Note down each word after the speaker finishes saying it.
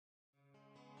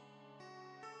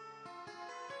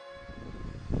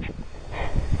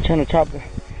trying to chop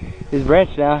this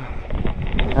branch down.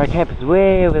 Our camp is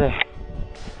way over there.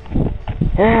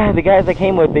 Yeah, the guys I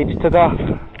came with, they just took off.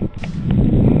 Check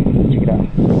it out.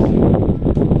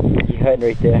 He's hutting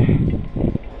right there.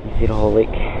 You see the whole lake.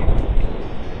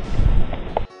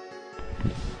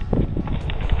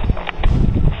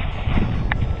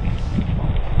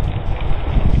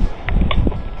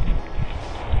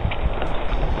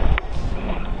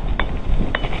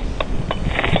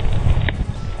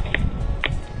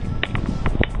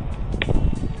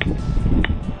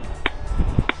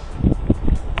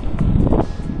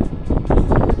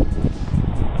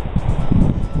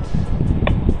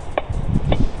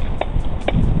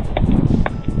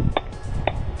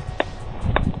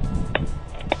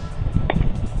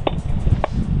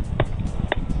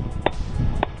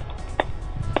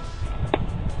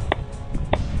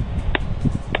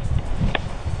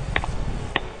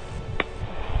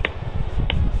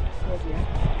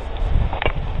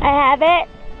 I have it.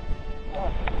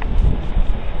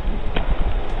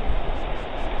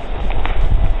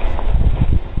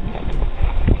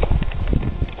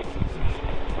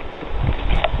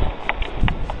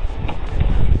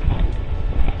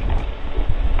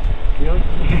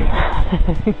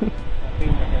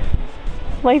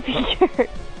 My t-shirt.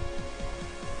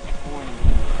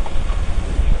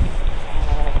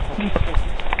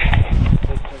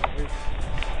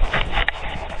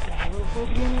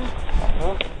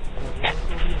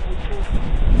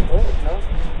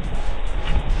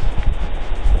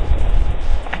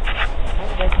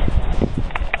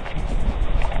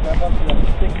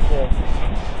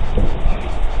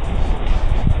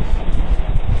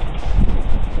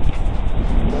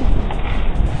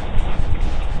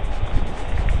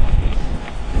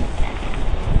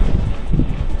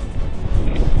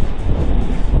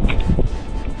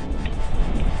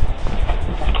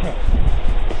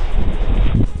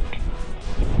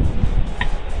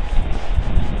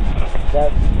 That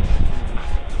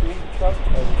tree trunk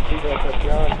or the tree that I put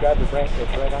down, grab the branch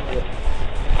that's right under it.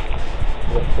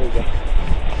 There you go.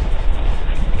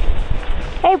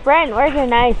 Hey Brent, where's your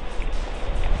knife?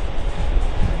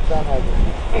 John has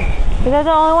it. Is that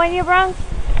the only one you brought?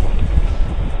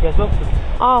 Yes, look.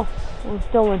 Oh, it was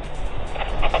stolen.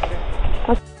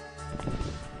 Okay.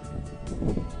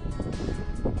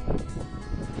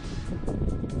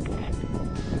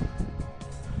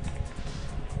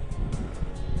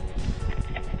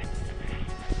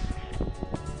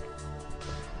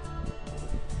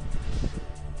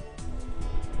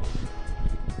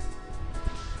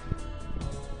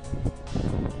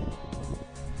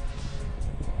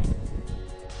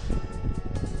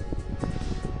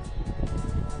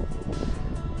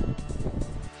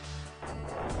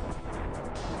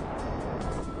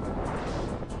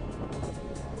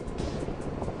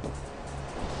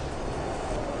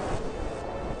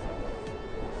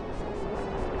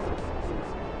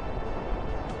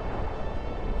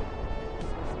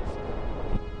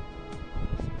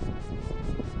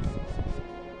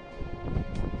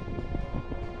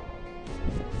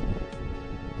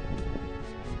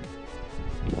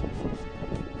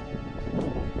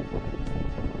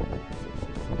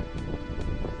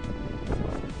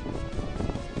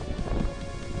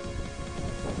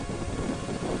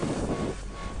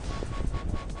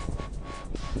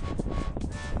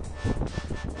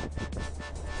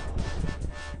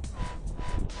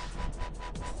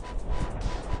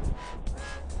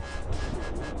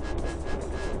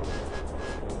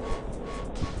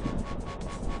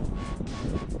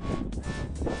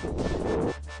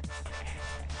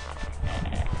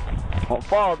 Won't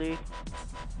fall, dude.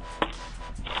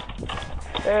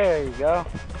 There you go.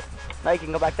 Now you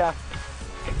can go back down.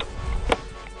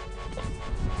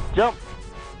 Jump.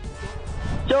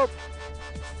 Jump.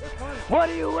 What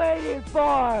are you waiting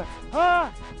for? Huh?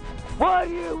 What are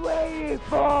you waiting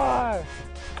for?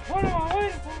 What am I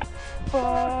waiting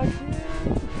for?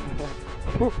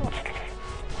 Fuck you.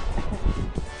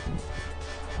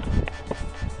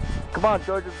 Come on,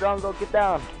 Georgia Drongo, get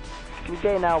down.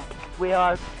 Okay now,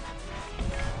 sweetheart.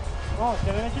 Oh,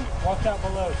 can I mention? Watch out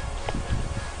below.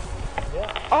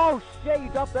 Yeah. Oh shit, you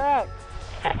dropped the axe.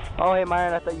 Oh hey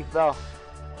Myron, I thought you fell.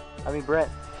 I mean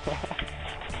Brent.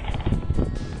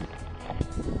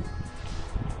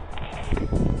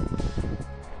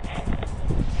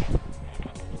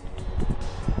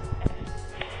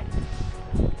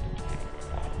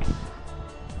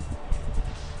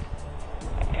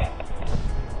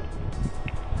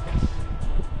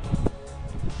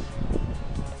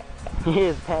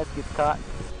 His pants gets caught.